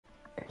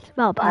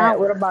about power. Alright,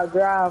 what about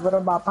drive? What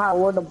about power?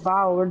 What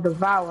devour? What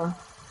devour?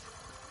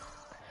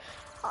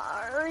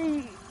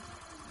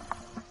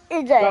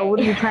 It's So what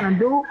are you trying to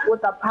do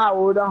with the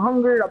power? The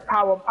hunger, the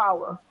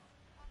power.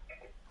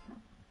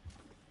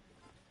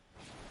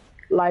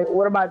 Like,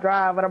 what about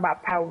drive? What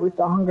about power? With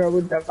the hunger,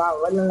 with the power?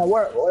 What in the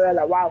world? What in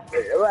the wild?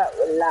 What?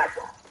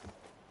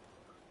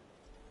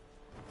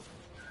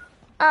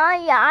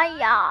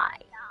 Ay.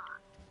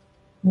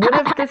 What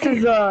if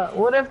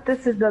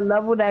this is the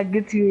level that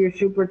gets you your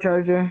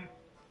supercharger?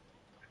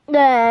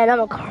 Then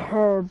I'm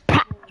gonna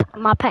crap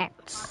my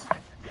pants.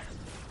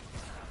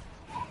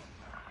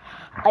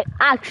 I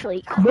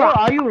actually Bro, crap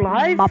are you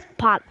live? my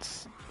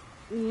pants.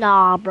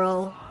 Nah,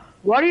 bro.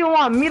 Why do you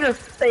want me to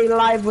stay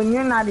live when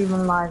you're not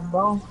even live,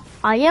 bro?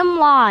 I am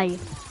live.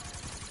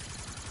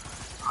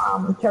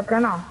 Check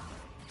right now.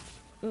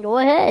 Go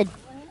ahead.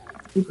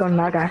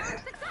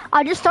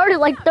 I just started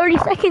like 30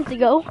 seconds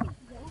ago.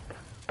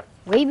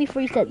 Way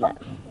before you said that.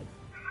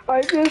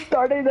 I just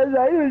started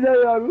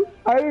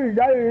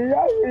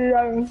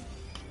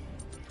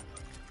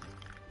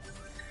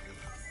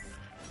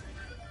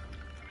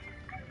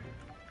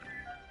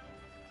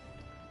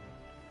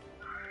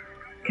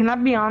Can I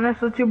be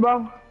honest with you,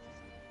 bro?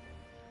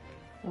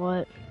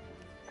 What?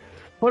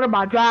 What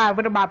about drive?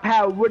 What about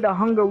power? What the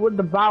hunger? What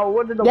the devour?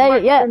 What are the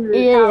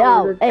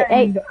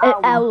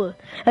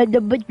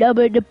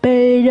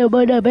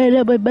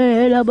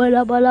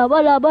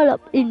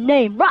in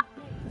name, rock.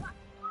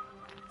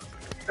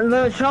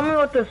 Show me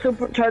what the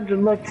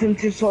supercharger looks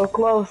since you're so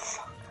close.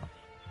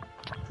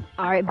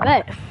 Alright,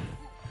 bet.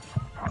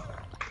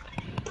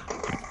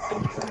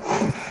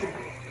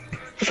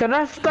 Should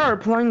I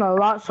start playing a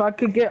lot so I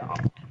can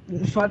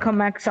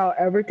max out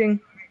everything?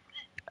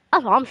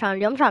 That's what I'm trying to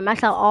do. I'm trying to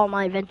max out all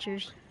my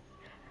adventures.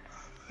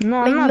 No,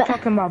 I'm not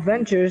talking about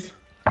ventures.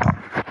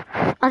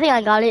 I think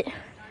I got it.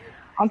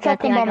 I'm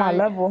talking about my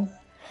level.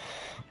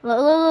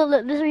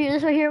 Look,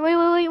 this right here.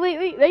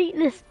 Wait.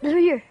 This right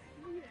here.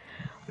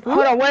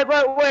 Hold on, wait.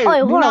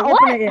 Oh, Do not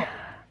open it yet.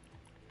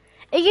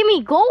 It gave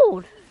me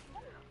gold.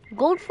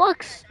 Gold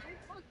fucks.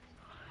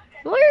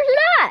 Where's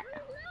that?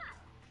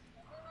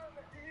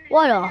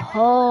 What a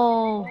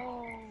hoe.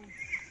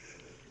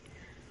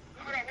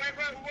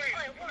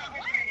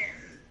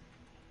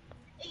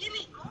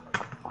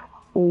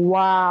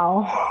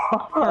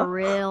 Wow. For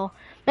real.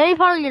 Maybe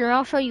probably later,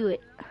 I'll show you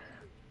it.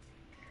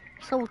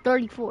 It's level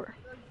 34.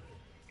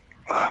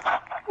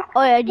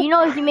 Oh yeah, do you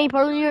know if you made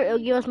part leader, it'll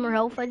give us more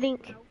health, I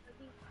think?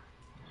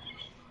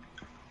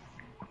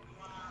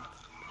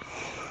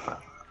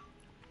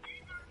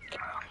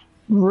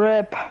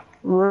 Rip.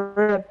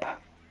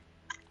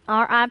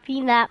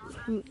 R.I.P. that.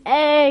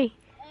 Hey!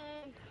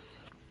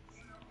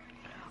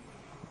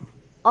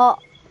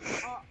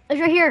 It's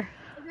right here.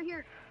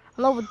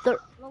 I'm level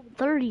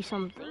 30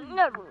 something.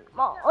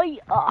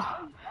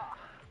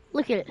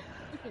 Look at it.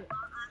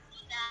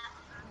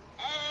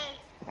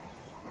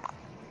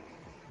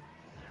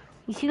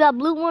 You see that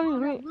blue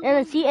one?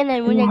 And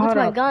then when I go to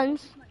my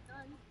guns,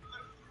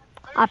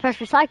 I press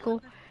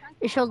recycle.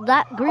 It shows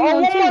that green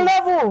one too.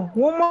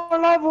 One more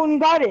level and you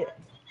got it.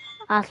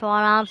 That's what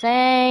I'm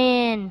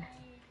saying.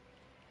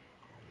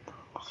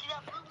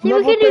 See,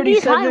 we can do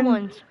these high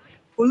ones.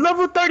 Well,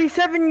 level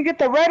 37, you get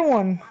the red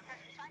one.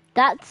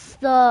 That's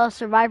the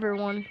survivor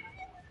one.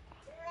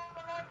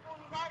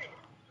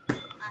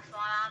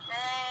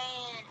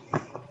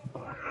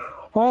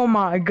 Oh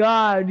my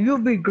god, you'll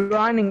be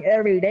grinding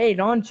every day,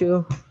 don't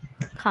you?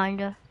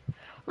 Kinda.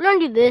 We're gonna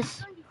do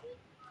this.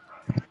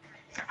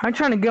 I'm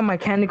trying to get my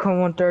candy corn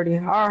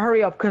 130. Alright,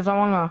 hurry up, cause I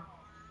wanna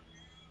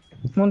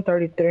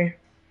 133.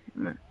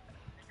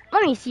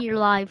 Let me see your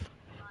live.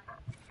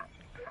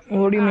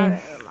 What do you mean?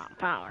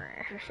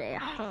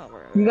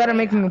 You gotta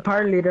make me a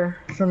part leader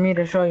for me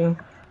to show you.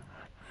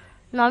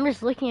 No, I'm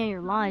just looking at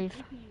your live.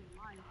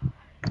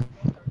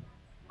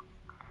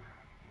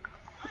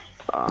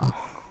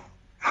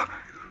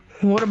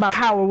 What about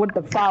power with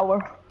the flower?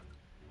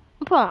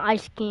 I'm putting on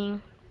Ice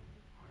King.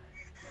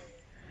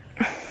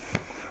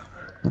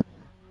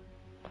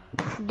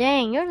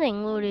 Dang, your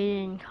thing loaded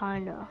in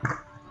kinda.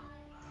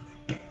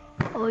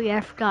 Oh yeah,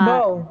 I forgot.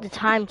 Bro. The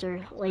times are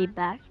laid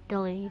back,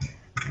 delayed.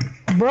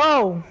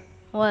 Bro.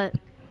 What?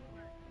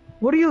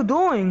 What are you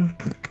doing?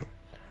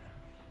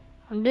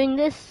 I'm doing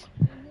this.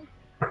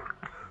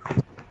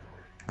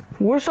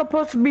 We're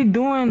supposed to be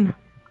doing...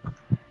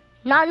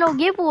 Not no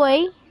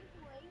giveaway.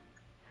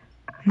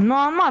 No,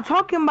 I'm not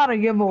talking about a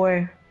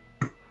giveaway.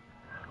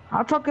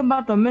 I'm talking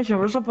about the mission.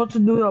 We're supposed to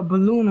do a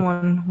balloon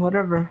one,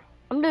 whatever.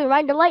 I'm doing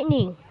Ride the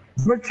Lightning.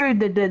 Retrieve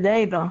the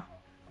data.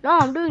 No,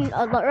 I'm doing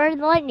Ride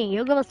the Lightning.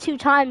 You'll give us 2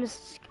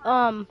 times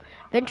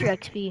Venture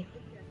XP.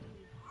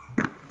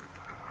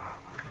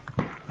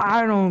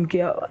 I don't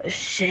give a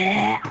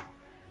shit.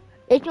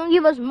 It's gonna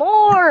give us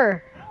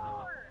more.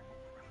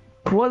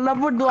 What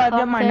level do I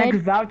get my next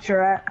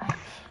voucher at?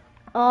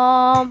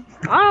 I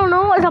don't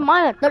know. It's a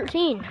mine at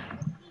 13.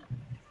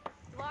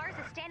 Lars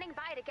is standing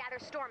by to gather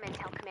storm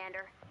intel,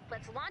 Commander.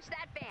 Let's launch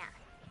that van.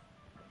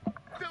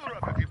 Fill her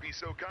up if you'd be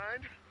so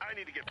kind. I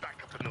need to get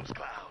back up in those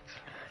clouds.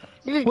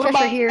 There's a What chest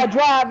right about here. a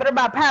drive? What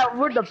about power?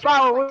 Where's the Make sure you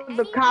power? collect Where's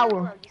the any power?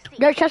 info you see.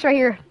 There's a chest right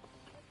here.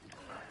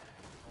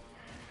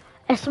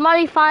 And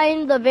somebody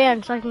find the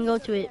van so I can go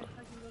to it.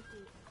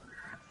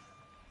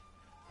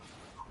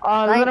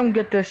 Let him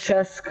get this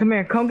chest. Come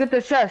here. Come get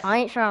this chest. I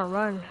ain't trying to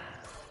run.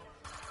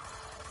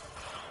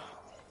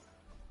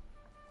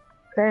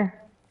 Okay.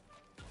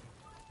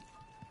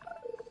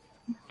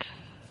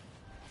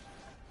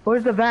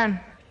 Where's the van?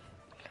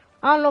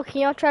 I don't know.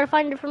 Can y'all try to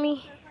find it for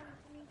me?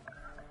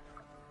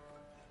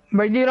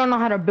 But you don't know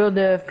how to build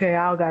the FK.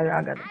 I got it.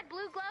 I got it. Add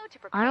blue glow to I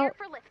prepare don't.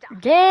 for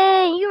liftoff.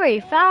 Dang, you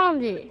already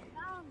found it.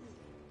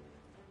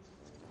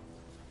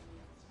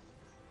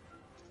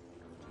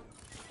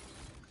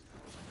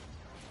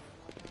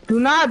 Do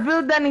not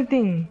build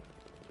anything.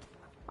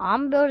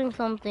 I'm building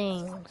some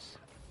things.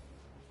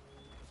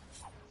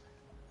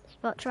 It's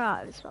about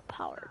drive. It's about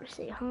power.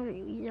 Stay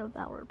hungry. We have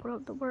power. Put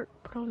out the work.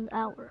 Put on the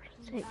hours.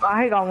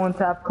 I got one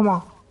tap. Come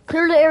on.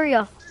 Clear the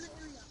area.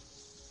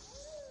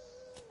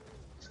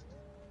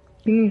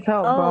 He needs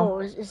help, Oh, bro.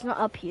 it's not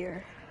up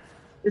here.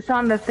 It's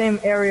on the same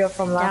area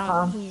from last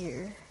Down time.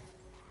 here.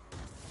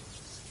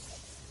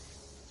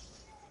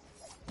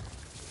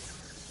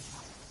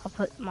 I'll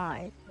put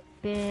my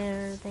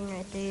banner thing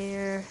right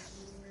there.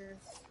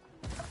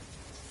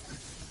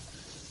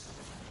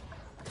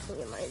 Look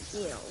at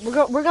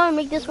my, we're gonna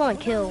make this one a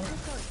kill.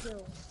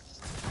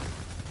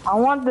 I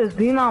want this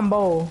Xenon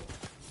bow.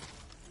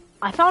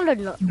 I found a.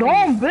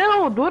 Don't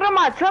build. What am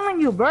I telling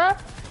you, bruh?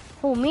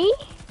 Who, me?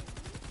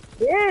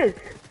 Yes.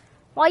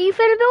 Why you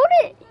finna build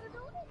it?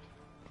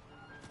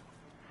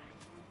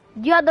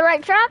 Do you have the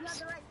right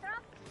traps?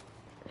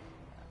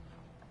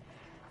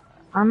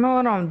 I know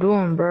what I'm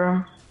doing,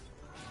 bruh.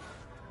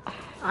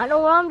 I know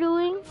what I'm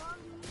doing.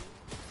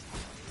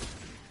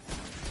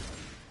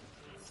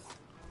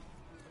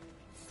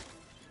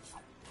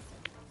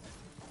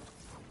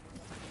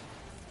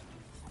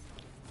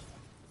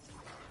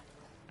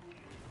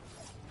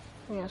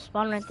 I'm gonna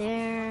spawn right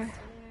there.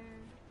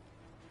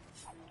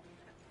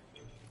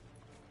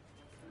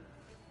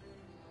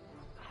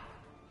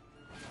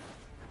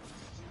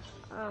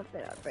 I don't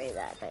think I'll bring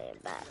that thing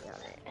back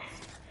on it.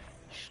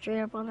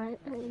 Straight up on that.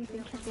 You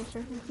can check your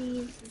surface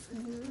feeds.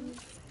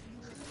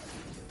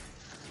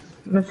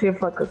 Let's see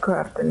if I could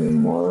craft any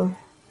more.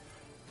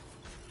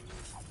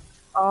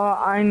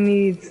 I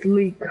need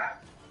sleek.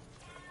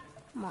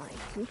 My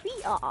goofy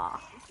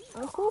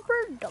Uncle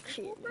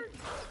Production.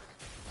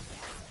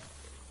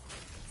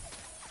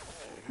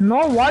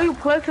 No, why you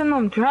placing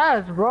them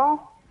trash, bro?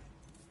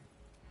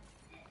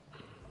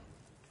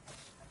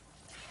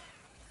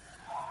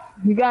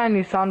 You got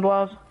any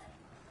sunblows?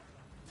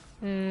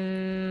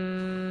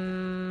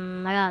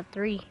 I got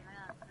 3.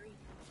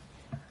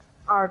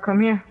 Alright,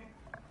 come here.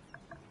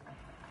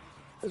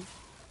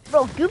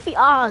 Bro, Goofy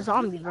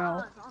zombie,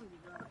 bro.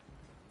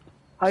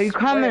 Are you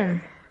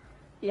coming?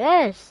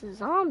 Yes,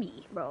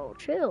 zombie, bro.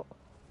 Chill.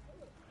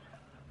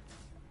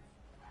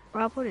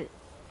 Where I put it?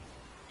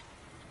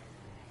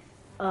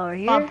 Over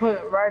here? I'll put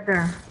it right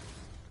there.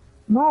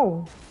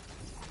 No.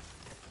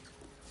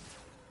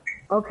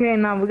 Okay,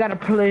 now we gotta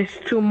place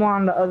 2 more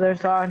on the other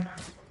side.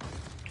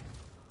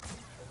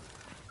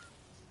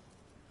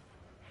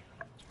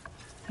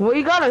 Well,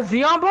 you got a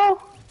Xeon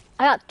bow?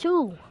 I got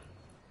 2.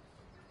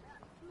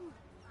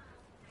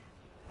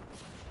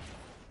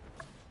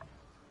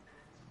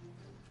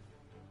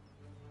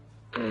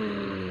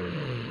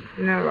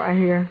 Yeah, right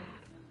here.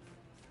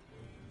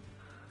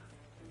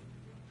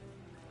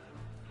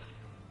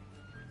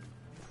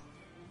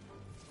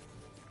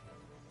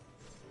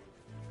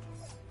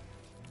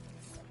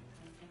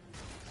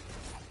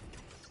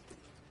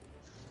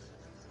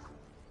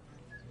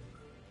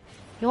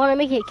 You wanna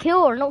make it kill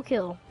or no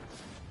kill?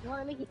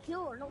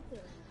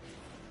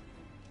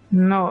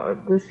 No,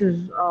 this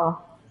is,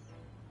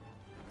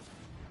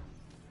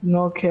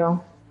 no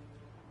kill.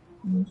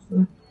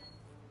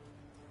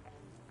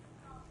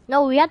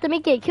 No, we have to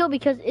make it a kill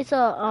because it's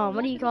a,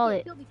 what do you call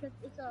it?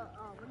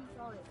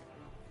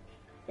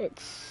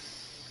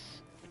 It's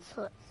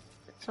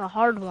a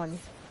hard one.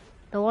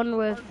 The one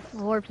with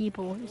 4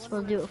 people. You're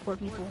supposed to do it with 4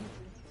 people.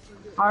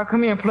 Alright,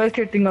 come here, place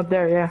your thing up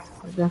there, yeah.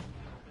 Right there.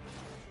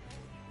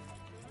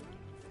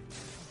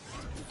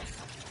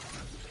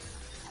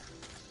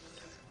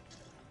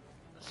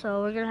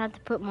 So we're gonna have to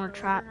put more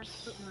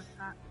traps.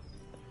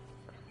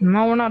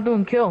 No, we're not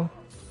doing kill.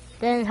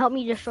 Then help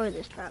me destroy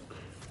this trap.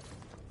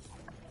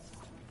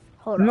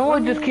 Hold on. No,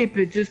 just keep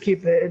it,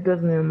 It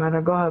doesn't even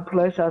matter. Go ahead,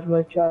 place as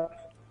much traps.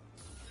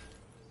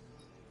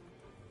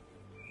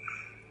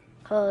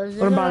 Cause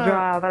What about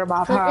drive? What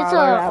about power? it's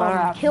What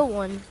about a kill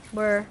one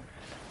where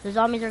the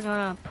zombies are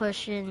gonna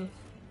push in.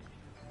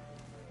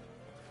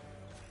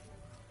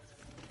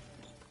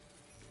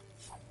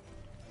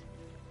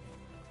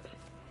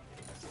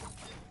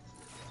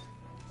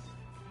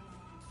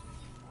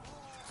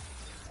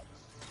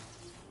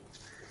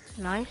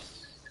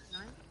 Nice.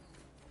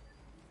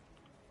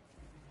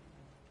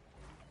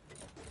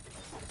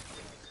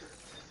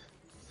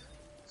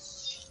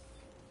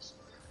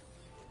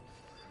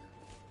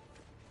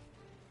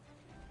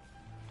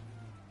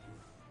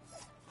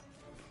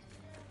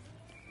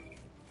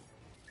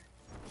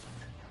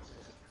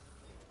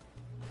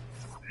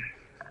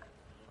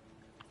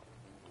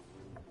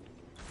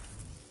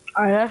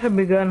 Alright, that should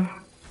be good.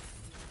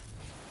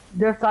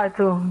 This side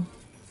too.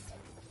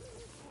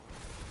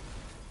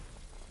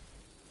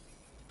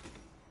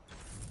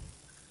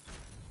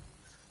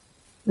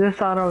 This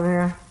side over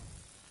here.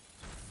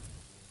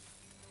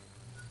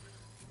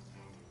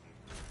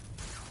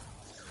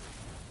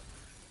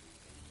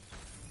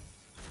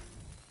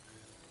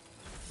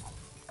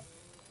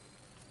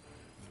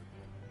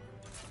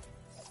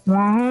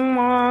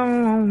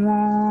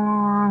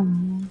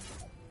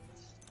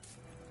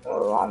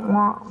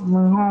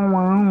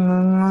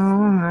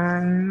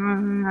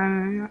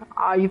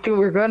 You think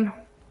we're good?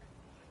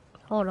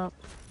 Hold up.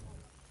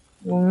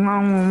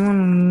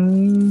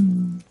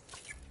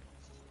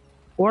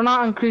 We're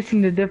not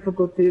increasing the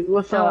difficulty.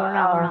 What's No,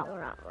 up, we're not.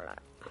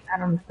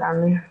 Adam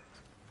Stanley?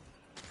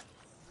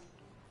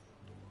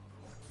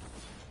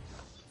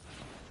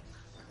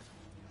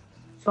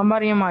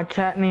 Somebody in my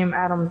chat named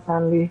Adam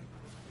Stanley.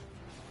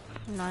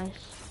 Nice.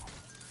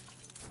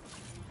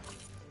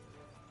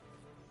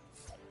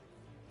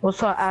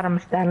 What's up, Adam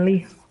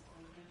Stanley?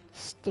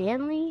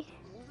 Stanley?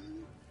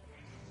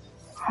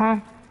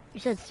 Huh? You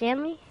said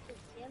Stanley?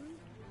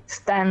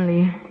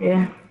 Stanley,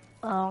 yeah.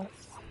 Oh.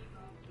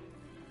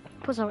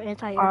 Put some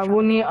anti-air.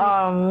 We'll need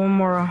one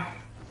more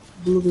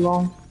blue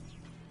glow.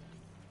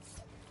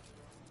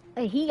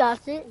 Hey, he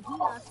got it.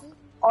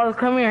 Oh,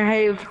 come here,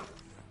 Hayes.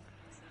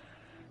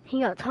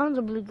 He got tons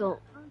of blue gold.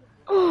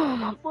 Oh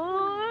my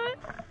boy!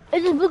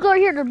 It's this blue gold right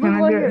here. There's blue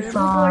gold right here. There's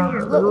blue gold right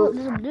here. Look,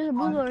 there's a blue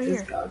gold right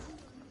here.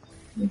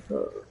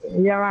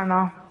 Yeah, right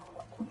now.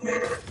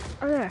 Right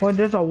there. What?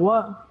 There's a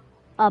what?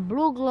 A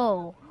blue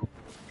glow.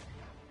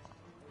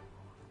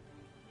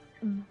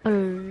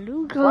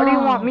 Blue glow. Why do you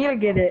want me to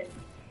get it?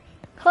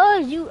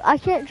 Cause I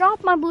can't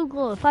drop my blue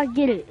glow if I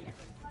get it.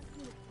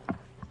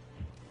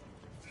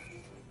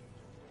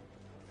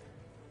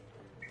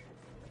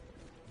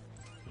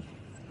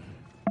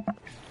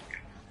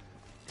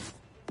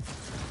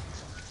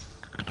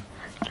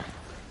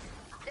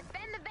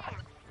 Defend the van.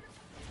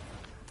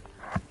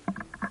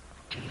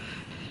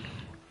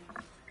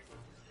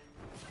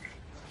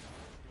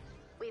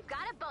 We've got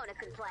a bonus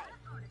in play.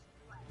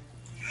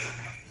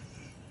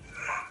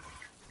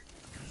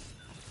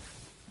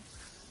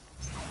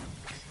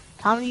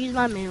 Time to use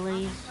my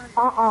melee.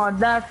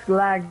 That's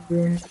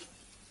lagging.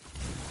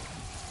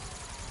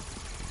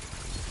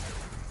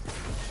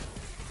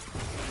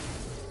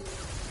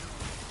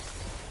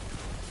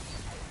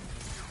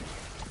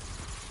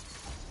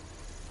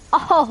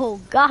 Oh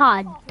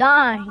god,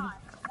 dang.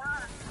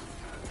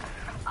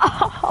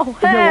 Oh, Is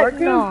it heck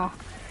working? no.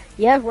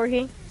 Yeah, it's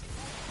working.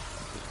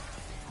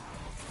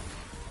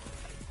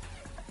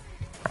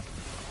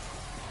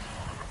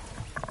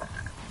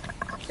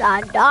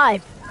 I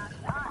died.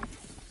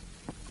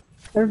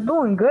 It's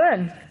doing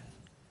good.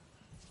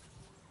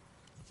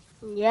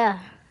 Yeah,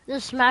 this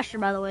is Smasher,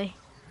 by the way.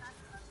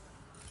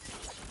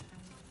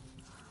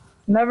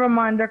 Never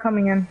mind, they're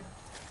coming in.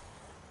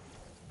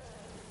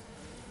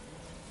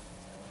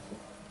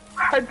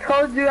 I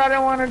told you I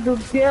didn't want to do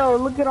kill.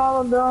 Look at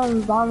all of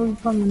them zombies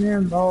coming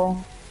in,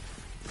 bro.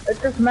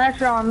 It's a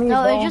smasher on me,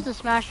 No, bro. it's just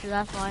a Smasher,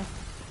 that's why.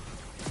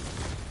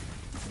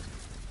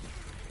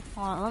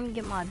 Hold on, let me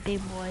get my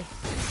big boy.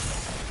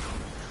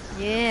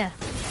 Yeah.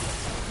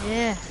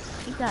 Yeah.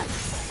 Keep that.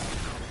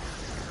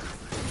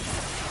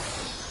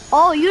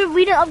 Oh,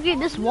 we didn't upgrade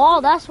this wall,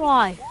 that's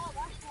why.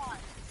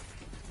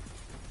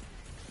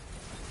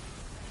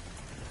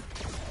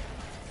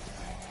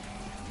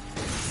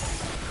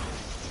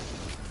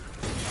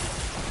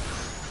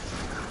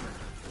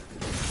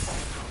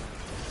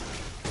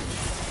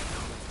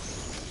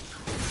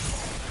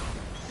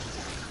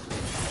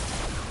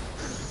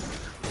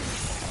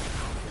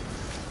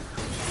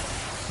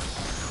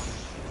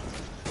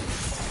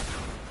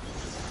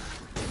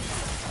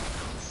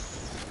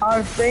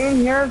 I'll stay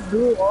in here,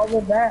 do all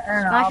of that,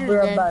 and I'll be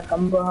right dead. back.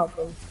 I'm gonna help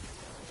him.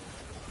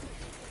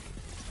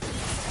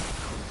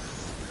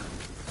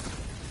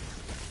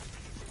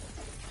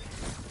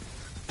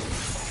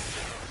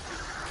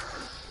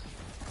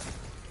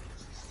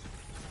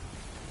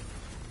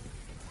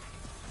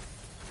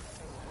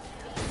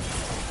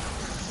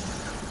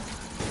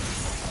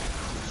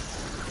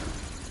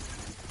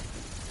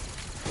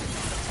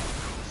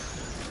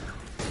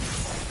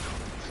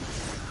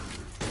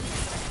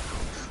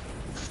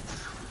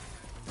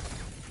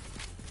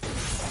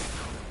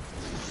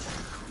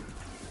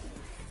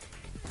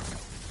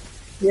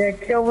 Yeah,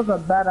 kill was a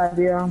bad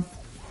idea.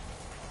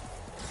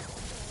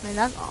 Man,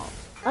 that's all.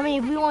 I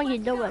mean, if we want to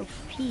get double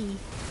XP.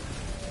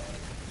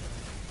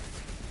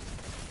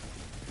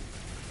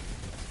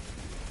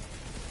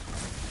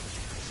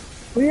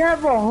 We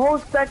have a whole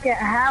second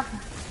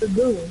half to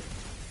do.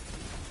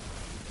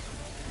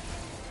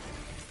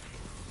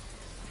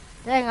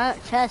 Dang, I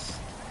got chests.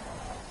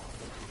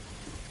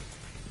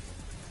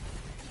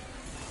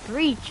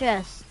 3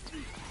 chests.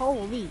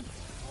 Holy.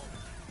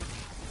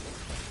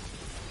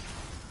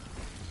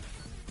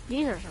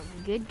 These are some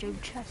good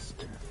joke chests.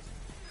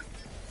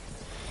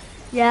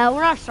 Yeah,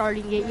 we're not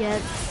starting it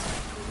yet.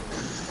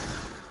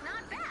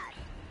 Not bad.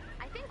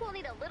 I think we'll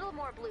need a little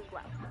more blue glow.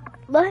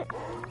 But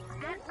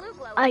That blue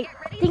glow I is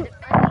ready think to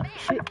burn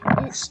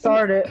the man.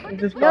 Start it.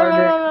 Just no, no, start no,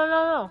 it. no, no,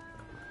 no,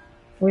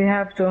 We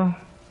have to.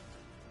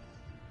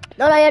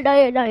 no, not yet, not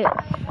yet, not yet.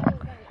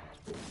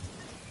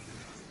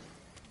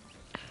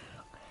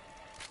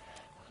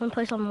 Let me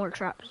play some more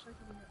traps.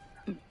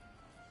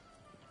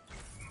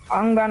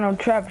 I don't got no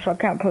traps, so I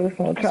can't play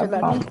no I traps. said,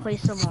 let me play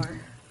some more.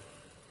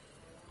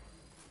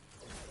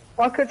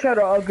 I could try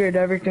to upgrade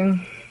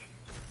everything.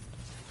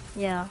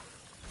 Yeah.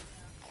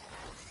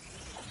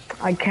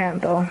 I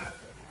can't though.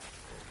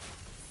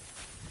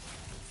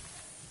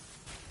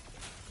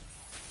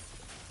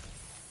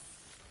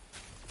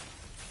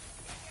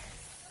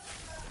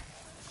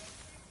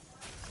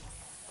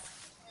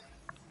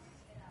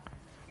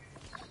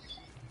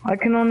 I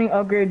can only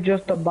upgrade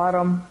just the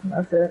bottom.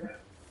 That's it.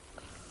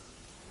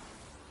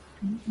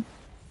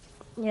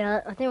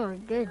 Yeah, I think we're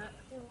good.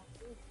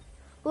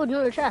 Oh,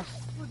 another chest.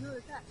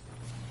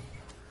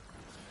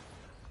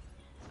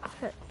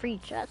 Free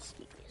chest.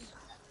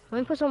 Let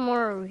me put some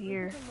more over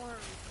here.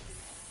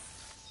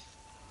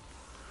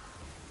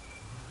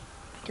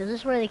 Cause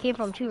this is where they came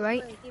from too,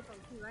 right?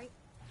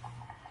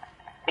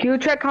 Can you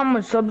check how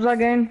much subs I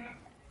gained?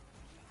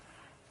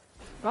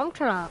 I'm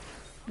trying to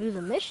do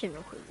the mission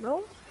real quick,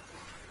 bro.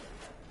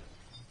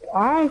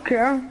 I don't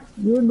care.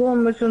 You're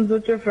doing missions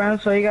with your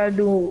friends, so you gotta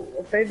do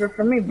a favor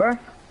for me, bro.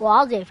 Well,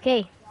 I was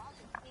AFK.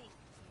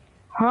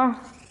 Huh?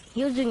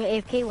 He was doing an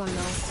AFK one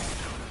though.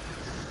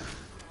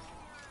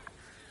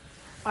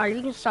 Alright,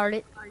 we can start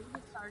it.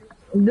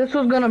 This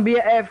was gonna be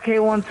an AFK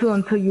one too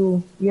until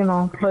you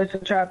know, place the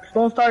traps.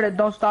 Don't start it,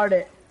 don't start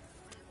it.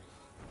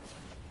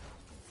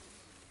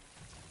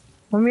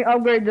 Let me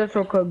upgrade this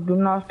real quick. Do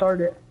not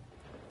start it.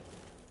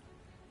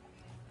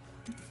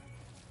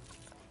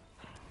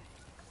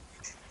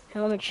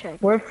 Here, let me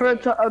check. Wait for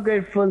it to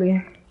upgrade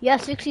fully. Yeah,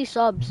 60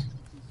 subs.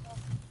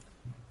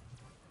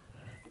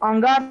 On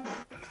God.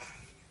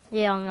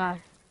 Yeah, oh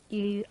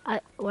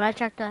god. When I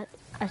checked that,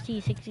 I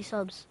see 60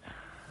 subs.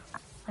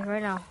 Like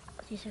right now,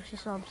 I see 60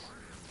 subs.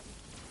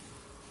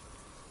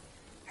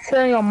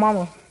 Tell your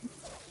mama.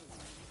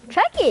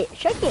 Check it,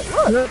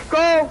 look. Let's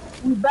go.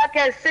 We back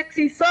at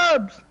 60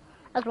 subs.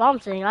 That's what I'm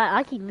saying.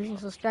 I keep losing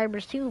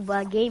subscribers too,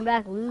 but game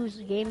back, lose,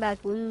 hit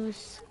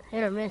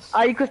or miss.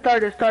 You could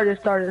start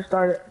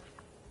it.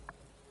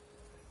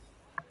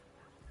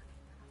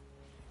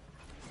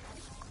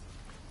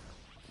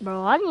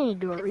 Bro, I need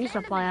to do a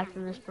resupply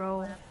after this,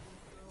 bro.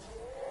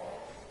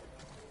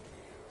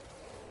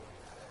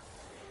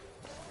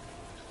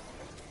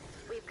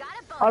 We've got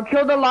a I'll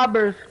kill the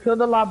lobbers.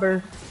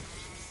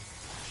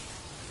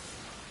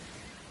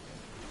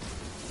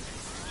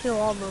 Kill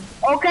all of them.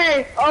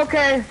 Okay.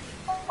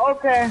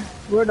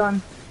 We're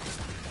done.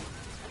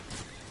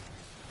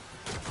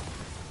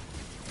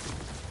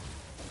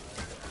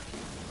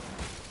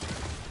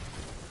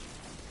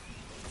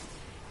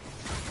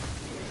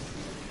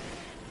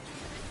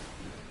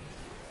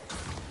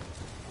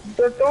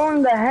 They're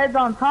throwing the heads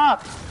on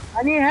top.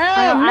 I need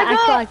help,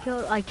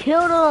 nigga. I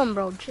killed him,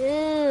 bro.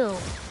 Chill.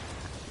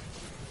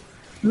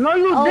 No,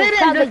 you didn't.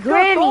 God, They're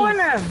still throwing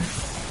them.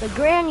 The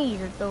grannies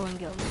are throwing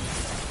them.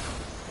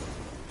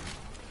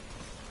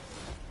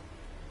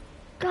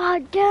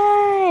 God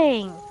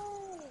dang.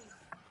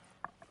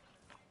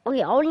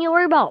 Okay, all you need to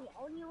worry about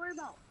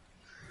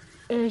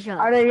is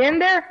Are they in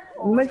there?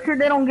 Make sure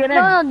they don't get in.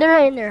 No, they're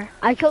not in there.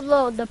 I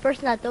killed the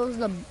person that throws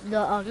the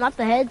not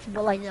the heads,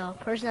 but like the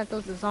person that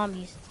throws the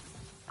zombies.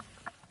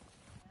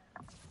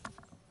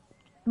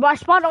 But I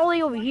spawned all the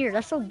way over here.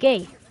 That's so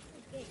gay.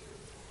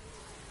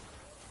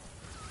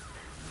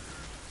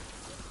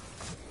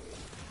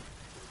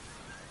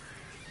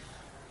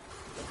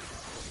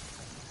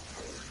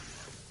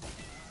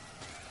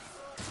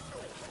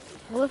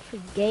 What's the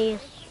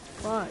gayest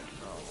spot,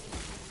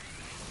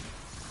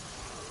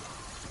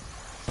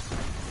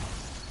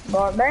 bro?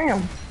 God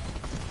damn.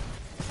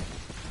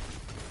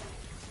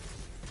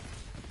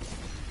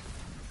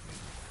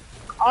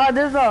 Oh,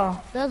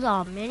 there's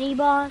a mini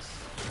boss.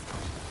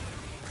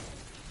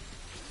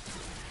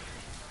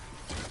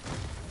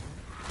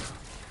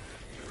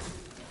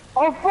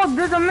 Oh fuck,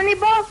 there's a mini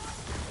boss?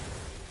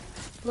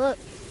 Look.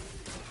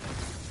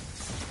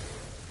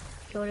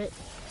 Killed it.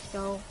 Let's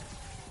go.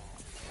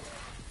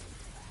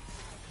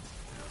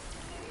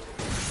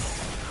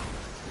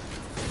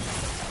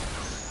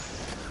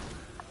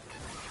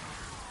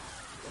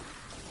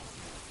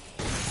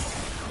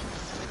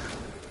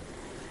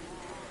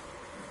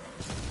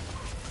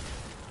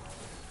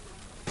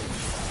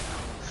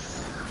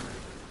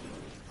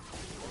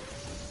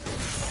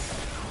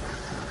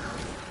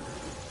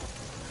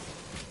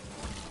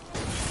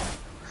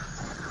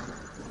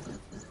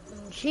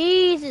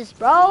 Jesus,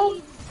 bro.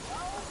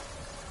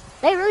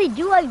 They really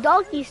do like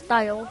doggy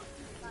style.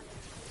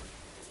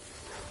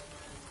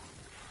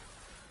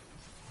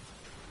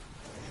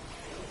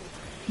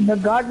 The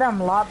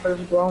goddamn loppers,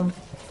 bro.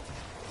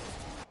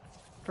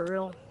 For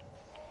real.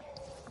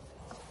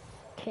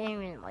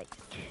 Came in like...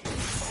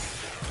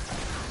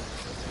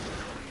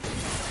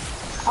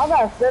 I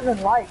got 7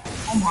 likes.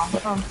 Oh my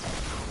god.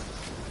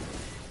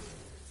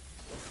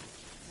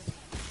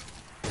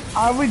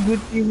 Are we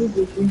Gucci? We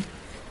Gucci.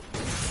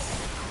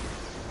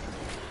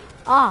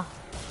 Ah.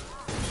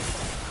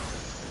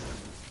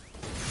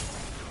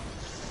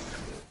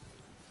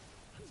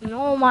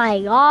 Oh my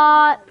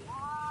god.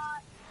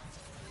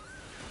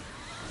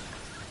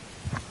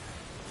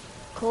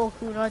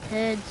 Coconut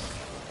heads.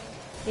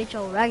 Get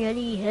your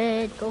raggedy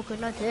head.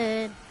 Coconut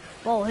head.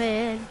 Ball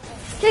head.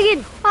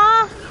 Chicken.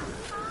 Ah.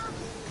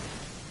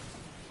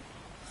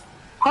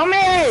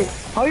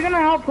 Homie! Are you gonna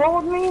help pro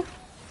with me?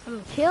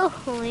 I'm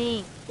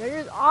killing.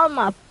 They're just on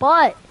my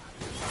butt.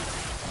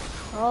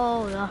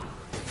 Oh no.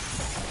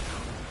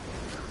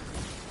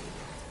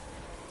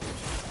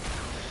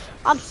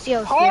 I'm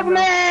still scared, Help bro.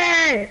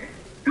 me!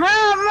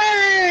 Help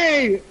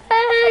me!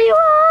 Hey,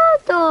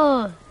 what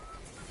the?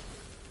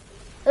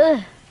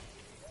 Ugh.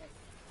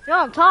 You're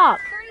on top.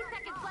 30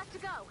 seconds left to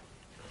go.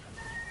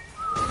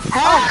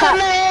 Help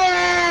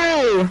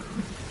me!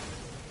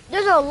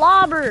 There's a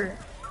lobber.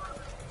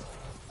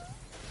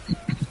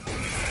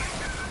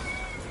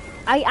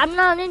 I'm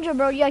not a ninja,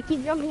 bro. You gotta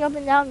keep jumping up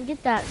and down and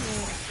get that.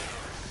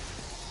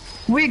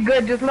 We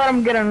good, just let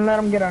him get on, let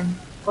him get on.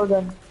 We're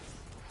good.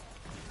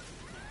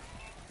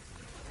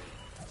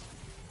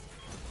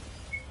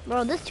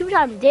 Bro, this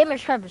 2-time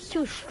damage trap is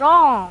too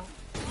strong.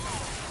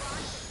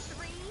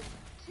 3,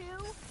 2, 1,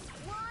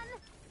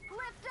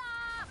 lift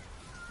up!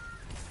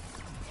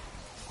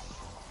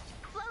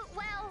 Float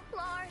well,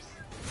 Lars.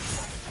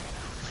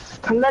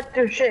 Collect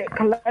your shit,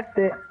 collect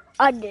it.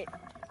 I did.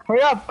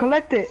 Hurry up,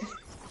 collect it.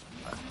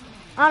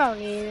 I don't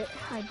need it,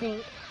 I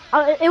think.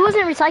 It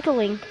wasn't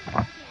recycling.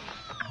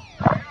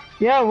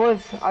 Yeah, it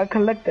was. I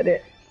collected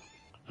it.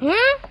 Hmm?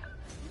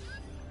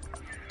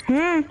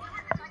 Hmm?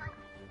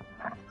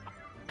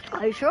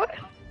 Are you sure?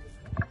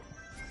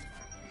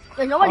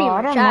 There's nobody I in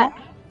the don't chat.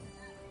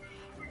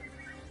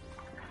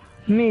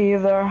 know. Me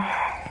either.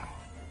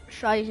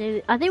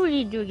 I think we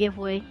need to do a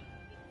giveaway.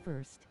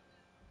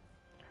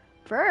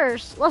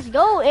 First, let's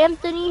go,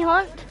 Anthony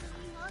Hunt.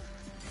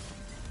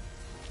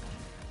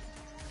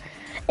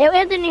 Hey,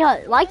 Anthony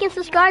Hunt, like and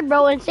subscribe,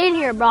 bro, and stay in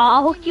here, bro.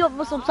 I'll hook you up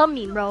with some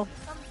sunbeam, bro.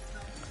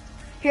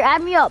 Here,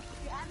 add me up.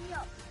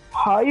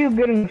 How are you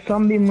getting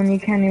sunbeam when you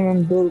can't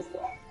even boost?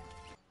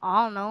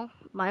 I don't know.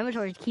 My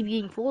inventory keep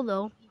getting full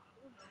though.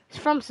 It's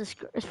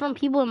from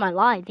people in my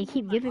life. They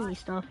keep giving me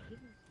stuff.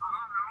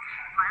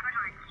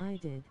 I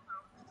did.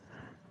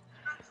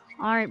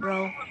 All right,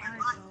 bro.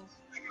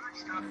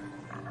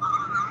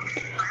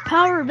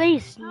 Power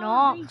base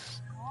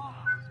knocks.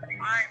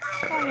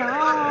 Oh,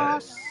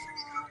 yes.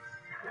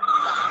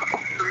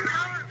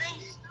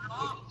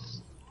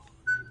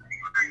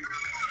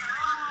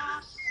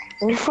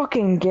 You're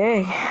fucking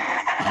gay.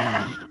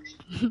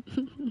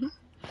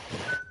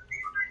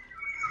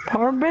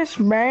 Power base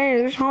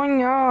base, oh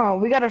yeah.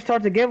 We gotta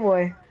start the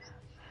giveaway.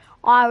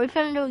 Alright, we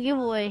finna do a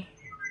giveaway.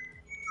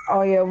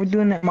 Oh yeah, we're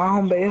doing it at my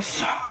home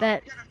base.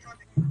 Bet.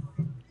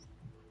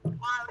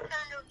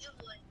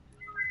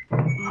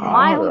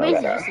 My home base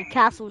is just a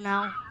castle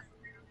now.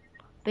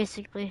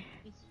 Basically.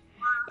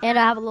 And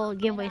I have a little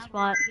giveaway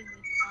spot.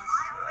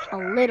 A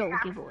little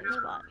giveaway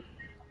spot.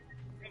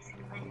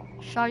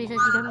 Shawty says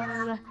she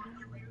coming.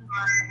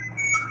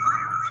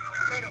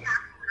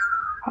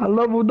 I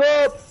leveled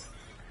up.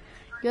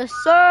 Yes,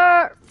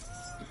 sir.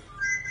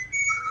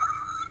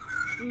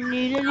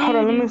 Hold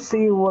on, let me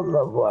see what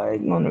level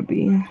I'm gonna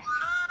be.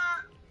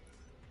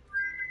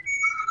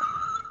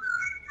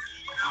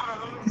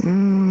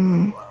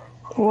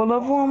 What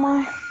level am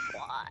I?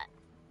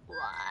 What?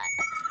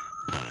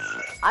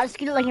 I just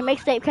get it like a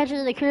mixtape. Catch it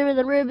in the crib and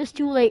the rib. It's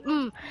too late.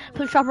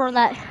 Put a chopper on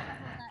that.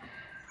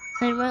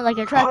 And run like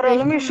a track Hold on, race.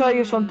 let me show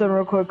you something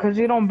real quick, cause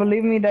you don't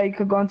believe me that you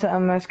could go into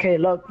MSK.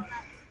 Look.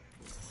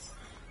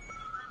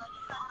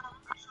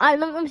 Alright,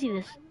 let me see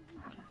this.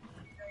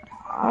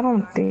 I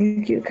don't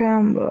think you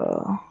can,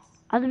 bro.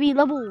 I have to be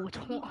level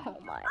 20. Oh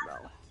my,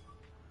 bro.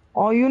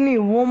 Oh, you need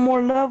one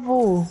more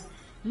level.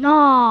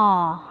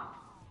 Nah.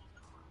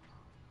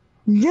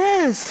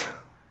 Yes.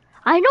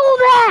 I know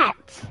that.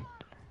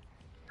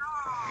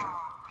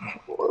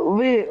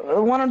 We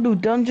want to do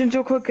dungeons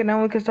real quick, and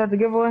then we can start the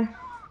giveaway.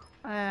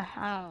 I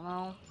don't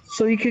know.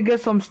 So you could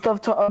get some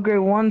stuff to upgrade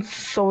once,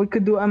 so we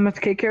could do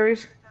MSK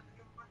carries.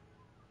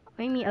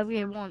 Make me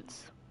upgrade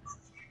once.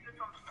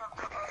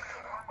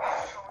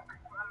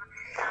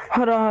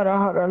 Hold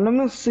on. Let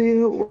me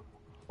see.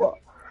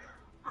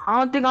 I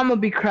don't think I'm gonna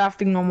be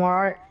crafting no more,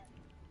 alright?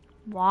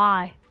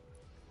 Why?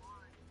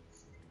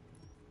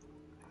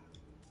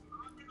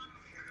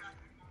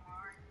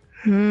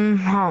 I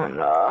don't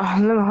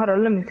know. Hold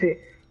on, let me see.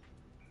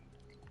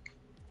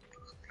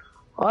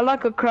 All I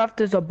could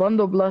craft is a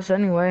bundle bless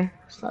anyway.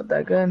 It's not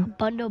that good.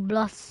 Bundle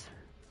plus.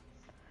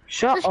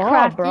 Shut Just up,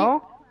 craft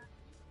bro.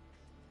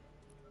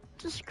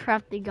 Just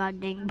craft the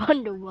goddamn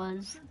bundle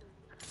was.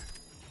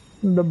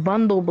 The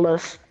bundle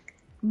bless.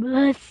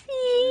 Blessy.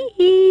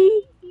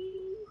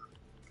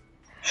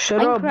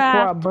 Shut up before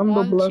I bundle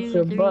 1, bless 2,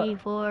 your 3, butt.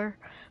 4,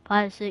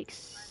 5,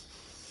 6,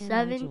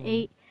 7,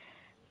 8,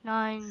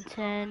 9,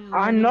 10. 11,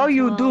 I know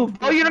you 12, do.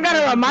 Oh, you don't gotta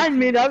 13, remind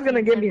me. 14, That's gonna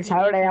 15, give me 17, 18,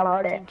 Saturday 19,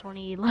 already.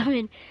 20,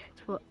 11,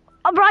 12.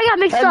 Oh, bro, I got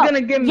mixed That's up.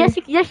 gonna give me.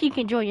 Yes, you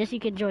can join. Yes, you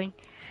can join.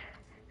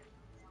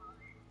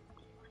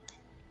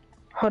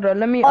 Hold on,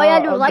 let me. All you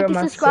gotta do is like upgrade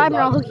and my subscribe,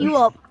 and I'll hook shit. you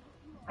up.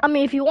 I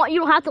mean, if you want, you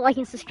don't have to like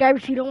and subscribe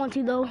if you don't want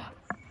to, though.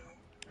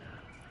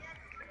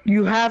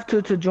 You have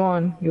to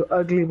join, you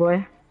ugly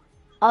boy.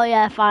 Oh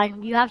yeah,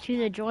 fine. You have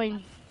to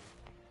join.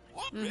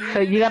 So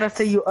you gotta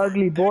say you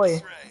ugly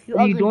boy. You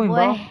What are you ugly doing,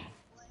 bro? boy.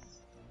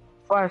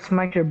 Before I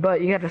smack your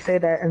butt, you gotta say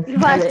that and You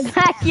smell want to it.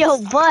 smack your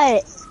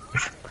butt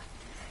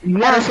You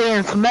gotta say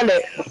and smell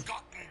it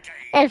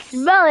and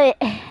smell it,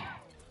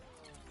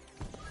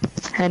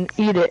 and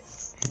eat it.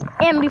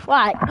 and before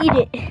I eat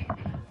it.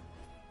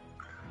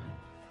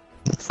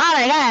 Oh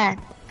my god!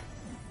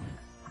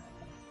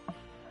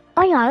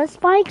 I got a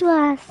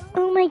spyglass.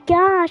 Oh my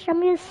gosh, I'm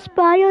gonna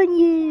spy on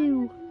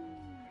you.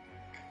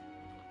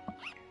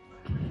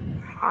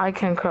 I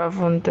can craft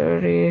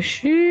 130.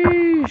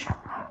 Sheesh.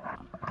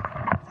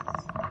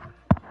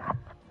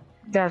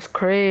 That's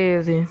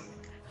crazy.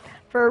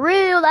 For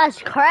real,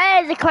 that's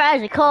crazy,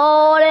 crazy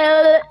cold.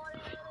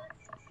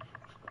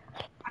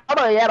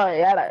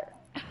 Yada.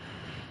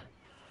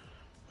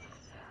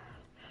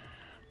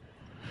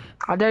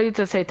 I dare you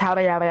to say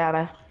tada yada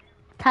yada.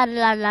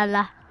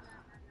 Ta-da-la-la-la.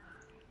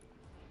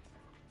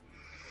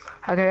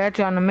 Okay, I got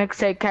you on the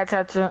mixtape. Catch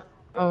out to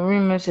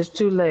remix. It's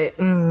too late.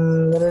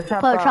 Let it chop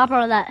Put a out. chopper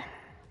on that.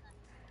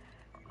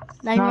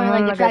 Now you No, want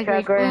I'm like a like a track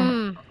track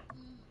race.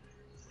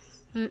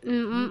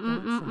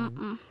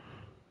 race.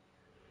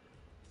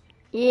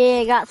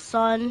 Yeah, got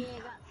sun.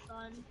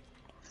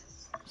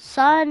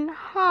 Sun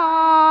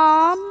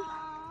hum.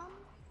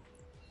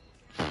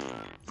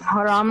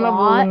 Hold on, I'm Swat.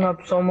 leveling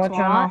up so much right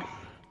Swat. now.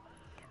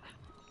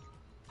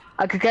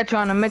 I could catch you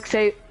on a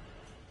mixtape.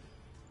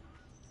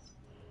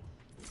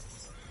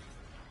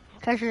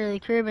 Catch her in the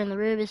crib and the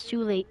rib is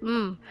too late.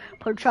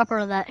 Put a chopper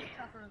on that.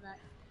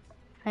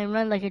 And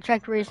run like a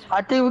track race.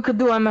 I think we could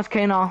do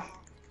MSK now.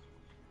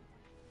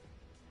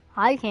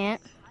 I can't.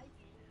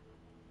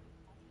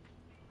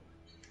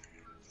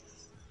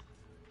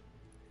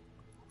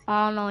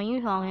 I don't know what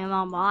you're talking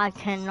about, but I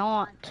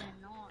cannot.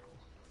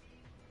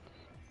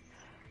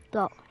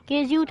 The fuck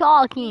is you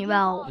talking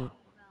about?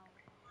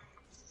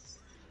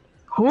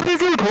 Who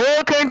is you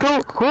talking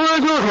to? Who is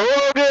you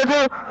talking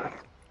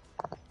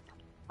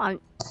to?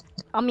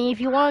 I mean,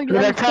 if you want to do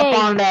Let us tap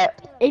on MSK,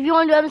 that. if you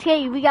want to do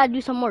MSK, we gotta do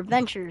some more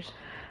adventures.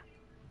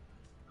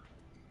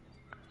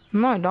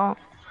 No, I don't.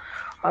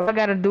 All I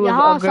gotta do is Yeah,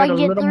 so I upgrade a can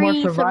get little more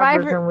 3 survivors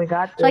survivor. and we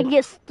got So I this. can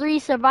get 3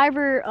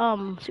 survivor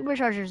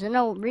superchargers, and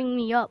they'll bring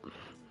me up.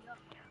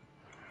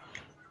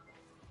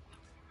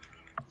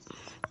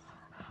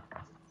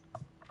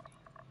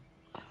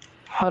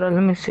 Hold on,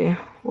 let me see.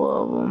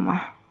 Whoa, am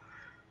I?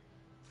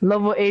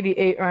 Level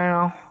 88 right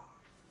now.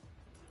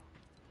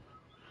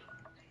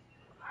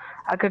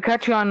 I could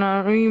catch you on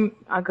a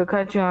I could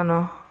catch you on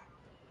a.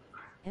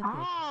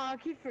 Ah, I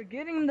keep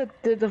forgetting the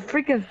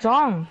freaking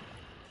song.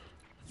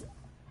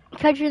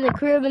 Catch her in the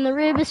crib and the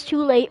rib is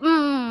too late.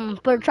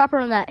 Put a chopper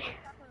on that.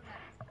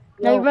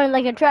 Now you run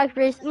like a track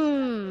race.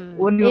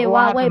 What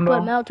Wild way, happened, put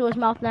bro? metal to his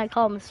mouth, and I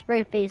call him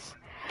spray face.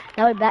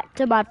 Now we back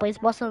to my place,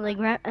 bust on the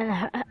ground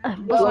and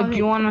bust on Look, me.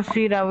 you wanna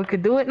see that we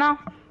could do it now?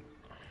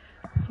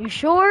 You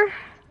sure?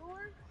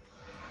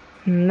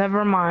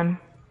 Never mind.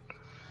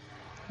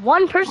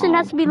 One person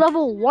has to be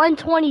level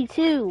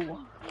 122.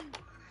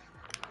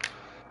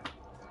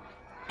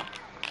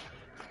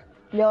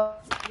 Yo.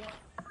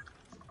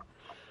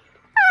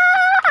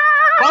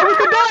 Oh, we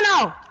can do it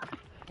now!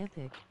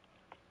 Epic.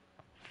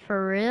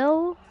 For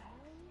real?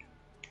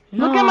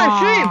 Look at my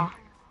stream!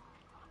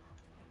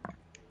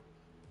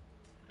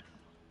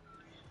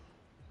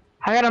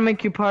 I gotta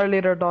make you part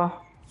later, though.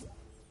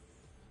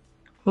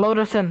 Load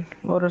us in.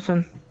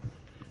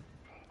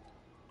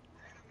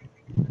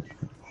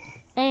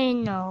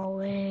 Ain't no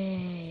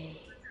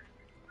way.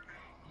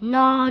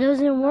 No, it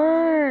doesn't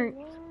work.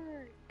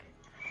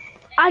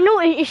 I know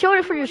it showed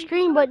it for your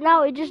screen, but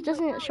now it just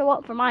doesn't show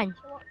up for mine.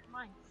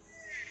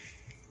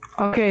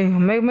 Okay,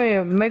 make me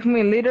a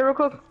leader real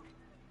quick.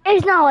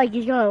 It's not like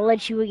he's gonna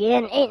let you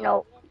again. Ain't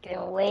no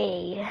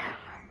way.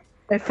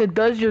 If it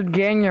does, you're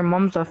gay and your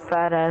mom's a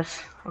fat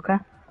ass, okay?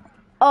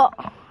 Oh.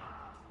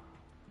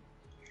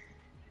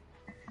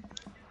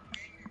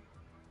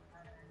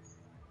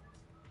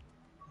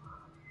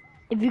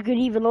 If you could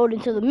even load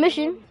into the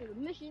mission.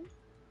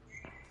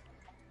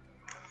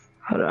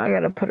 Hold on, I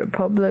gotta put it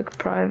public,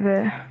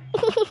 private.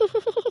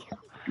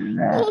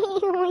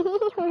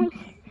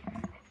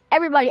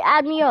 Everybody,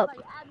 add me up.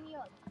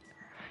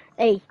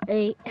 Hey.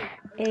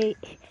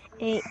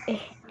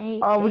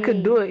 Oh, we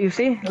could do it, you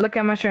see? Look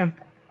at my stream.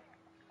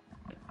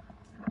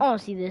 I wanna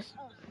see this.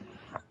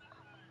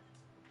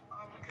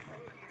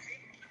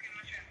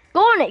 Go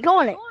on it. I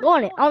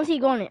wanna see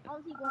you go on it.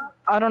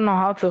 I don't know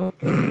how to.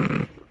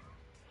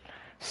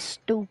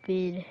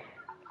 Stupid.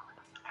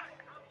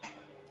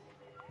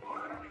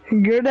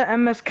 You're the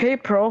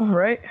MSK pro,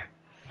 right?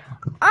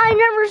 I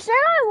never said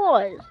I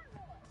was.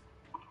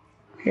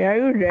 Yeah,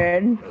 you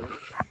did.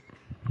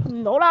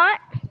 No, not.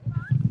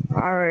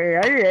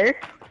 Alright, I did.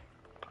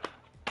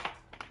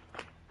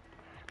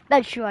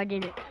 That's true, I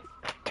did it.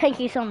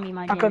 10K some me,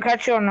 my I could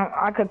catch you on the,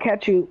 I could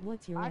catch you.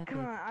 What's your epic?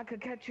 I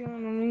could catch you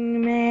on the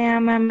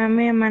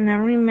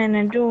man,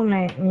 and do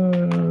like,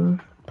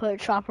 Put a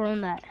chopper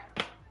on that.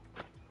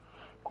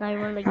 Now you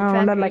run like a I track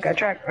don't know, race. like a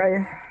track,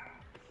 right?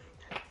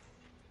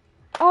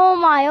 Oh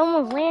my, I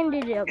almost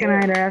landed it. Can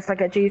I ask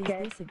like a Is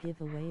cheesecake? this a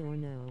giveaway or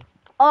no?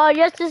 Oh,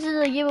 yes, this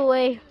is a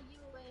giveaway.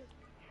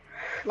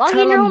 Lock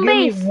Tell in your him, home give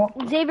me base.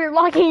 one- Xavier,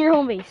 lock in your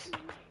home base.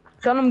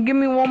 Tell him, give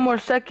me one more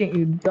second,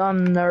 you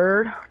dumb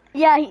nerd.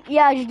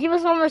 Yeah, just give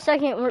us one more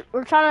second.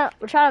 We're trying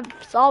to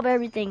solve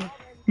everything.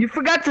 You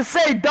forgot to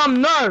say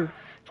dumb nerd.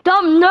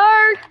 Dumb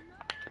nerd!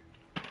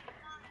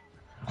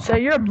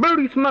 Say your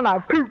booty smell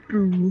like poo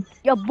poo.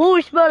 Your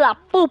booty smell like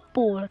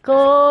poo-poo.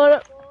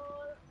 Cut.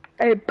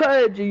 Hey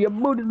Pudgy, your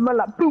booty smell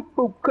like poo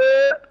poo.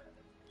 Cut.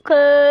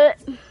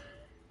 Cut.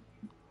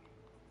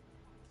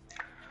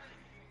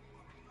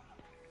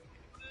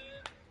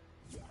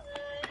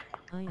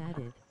 I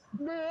added.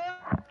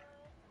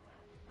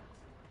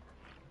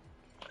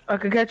 I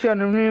could catch you on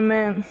the rim,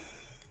 man.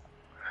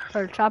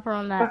 Put a chopper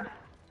on that.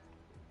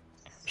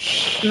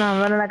 No,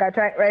 I'm running like a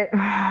track, right?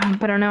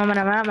 Put a name on the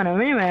map, and a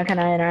rim, man. Can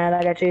I enter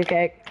like a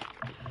cheesecake?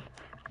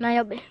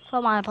 Man,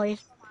 come on,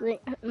 please.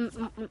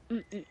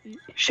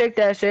 Shake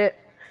that shit.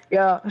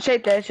 Yo,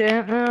 shake that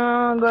shit.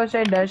 Go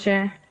shake that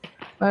shit.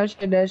 Go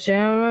shake that shit.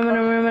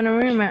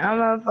 Rim, man. I'm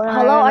a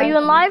Hello, are you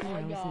in live?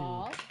 Hey,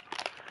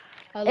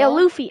 Hello?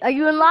 Luffy, are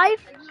you in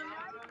live?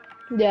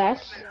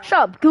 Yes. Shut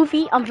up,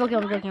 Goofy. I'm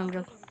joking.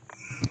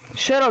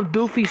 Shut up,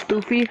 doofy,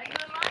 stoofy.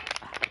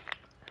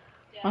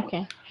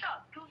 Okay.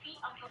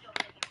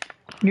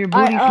 Your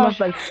booty Alright, smells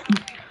like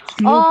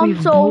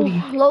Snoopy's so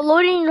booty.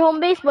 loading your home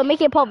base, but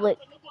make it public.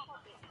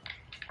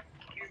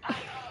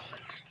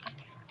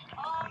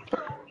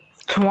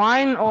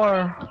 Twine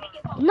or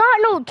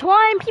No,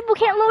 Twine. People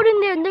can't load in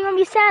there. They're gonna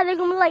be sad. They're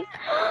gonna be like,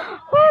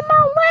 where are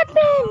my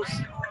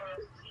weapons?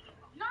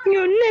 you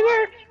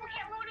nigger?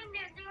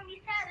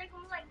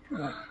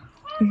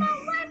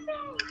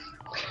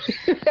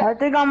 I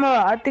think I'm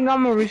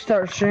gonna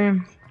restart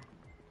stream.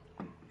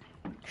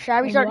 Should I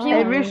restart too?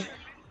 Hey,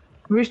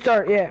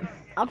 restart, yeah.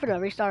 I'm gonna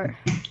restart.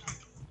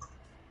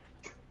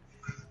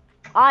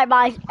 Alright,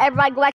 guys. Everybody go back.